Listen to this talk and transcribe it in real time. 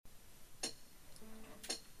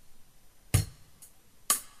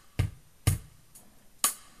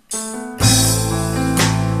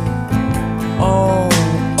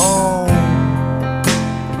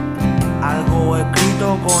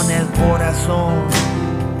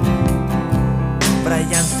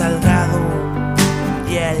Salgado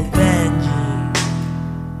y el Benyi.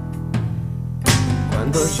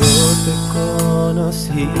 Cuando yo te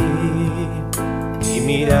conocí, mi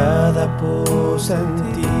mirada puso en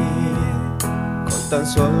ti. Con tan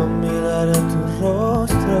solo mirar tu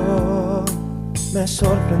rostro me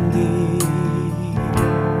sorprendí.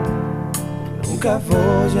 Nunca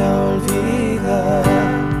voy a olvidar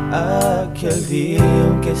aquel día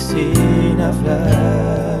en que sin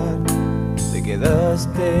hablar te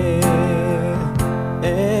quedaste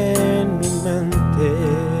en mi mente.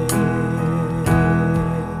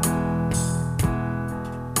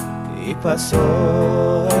 Y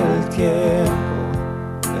pasó el tiempo,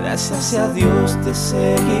 gracias a Dios te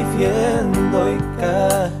seguí viendo, y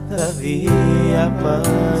cada día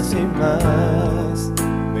más y más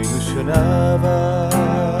me ilusionaba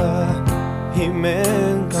y me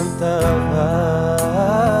encantaba.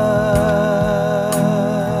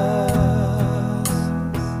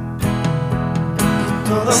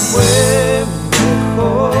 Todo fue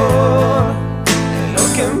mejor de lo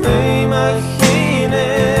que me imaginé.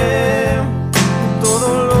 Todo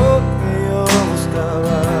lo que yo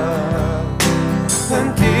buscaba en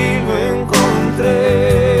ti lo encontré.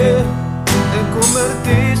 Te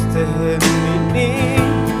convertiste en mi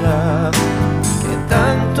niña que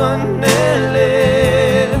tanto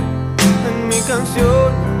anhelé. En mi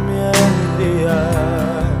canción, mi alegría,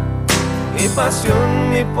 mi pasión,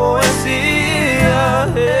 mi poesía.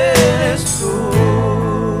 Eres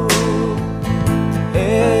tú,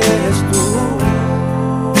 eres tú.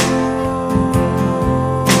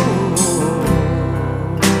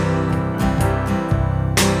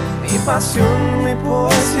 Mi pasión, mi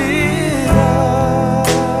poesía.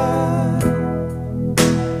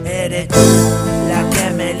 Eres tú la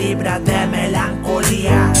que me libra de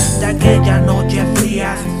melancolía, de aquella noche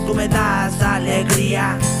fría. Tú me das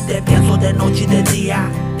alegría, te pienso de noche y de día.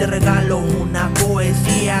 Te regalo una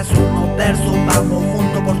poesía, unos versos. Vamos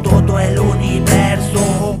juntos por todo el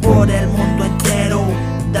universo, por el mundo entero.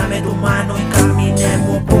 Dame tu mano y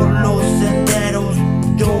caminemos por los senderos.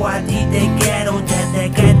 Yo a ti te quiero, desde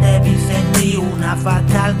que te vi sentí una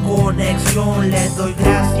fatal conexión. Le doy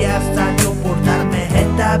gracias a Dios por darme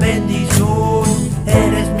esta bendición.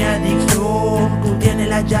 Eres mi adicción, tú tienes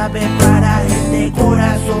la llave para este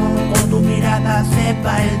corazón. Con tu mirada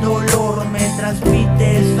sepa el dolor, me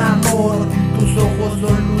transmites amor. Tus ojos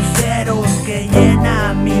son luceros que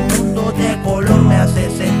llenan mi mundo de color. Me hace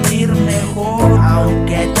sentir mejor,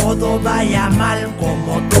 aunque todo vaya mal.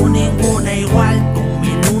 Como tú ninguna igual, tú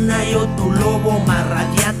mi luna, yo tu lobo. Más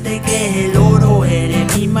radiante que el oro,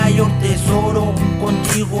 eres mi mayor tesoro.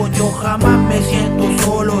 Contigo yo jamás me siento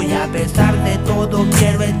solo, y a pesar de todo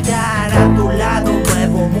quiero estar a tu lado.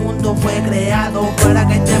 Nuevo mundo fue creado para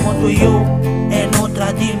que estemos tú y yo en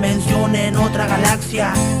otra dimensión, en otra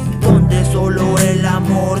galaxia, donde solo el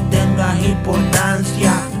amor tenga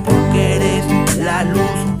importancia. Porque eres la luz,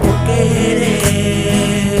 porque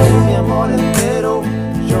eres mi amor entero.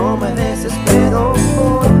 Yo me desespero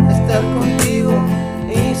por estar contigo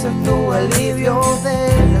y ser tu alivio de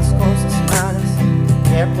las cosas malas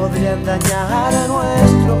que podrían dañar a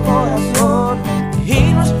nuestro corazón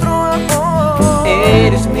y nuestro amor.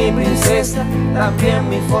 Eres mi princesa, también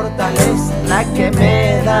mi fortaleza, la que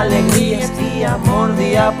me da alegría, este amor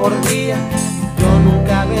día por día. Yo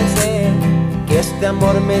nunca pensé que este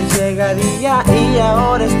amor me llegaría, y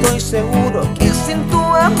ahora estoy seguro que sin tu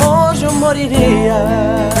amor yo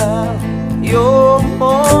moriría. Yo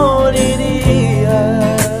moriría.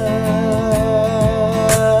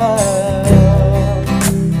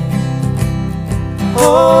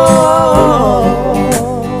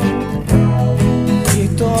 Y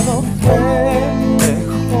todo fue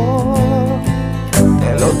mejor de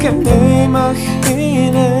lo que me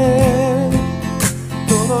imaginé.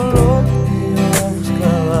 Todo lo que yo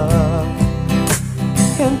buscaba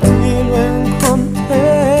en ti lo encontré.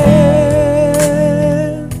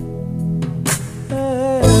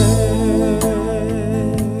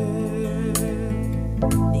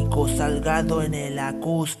 Nico Salgado en el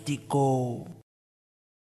acústico.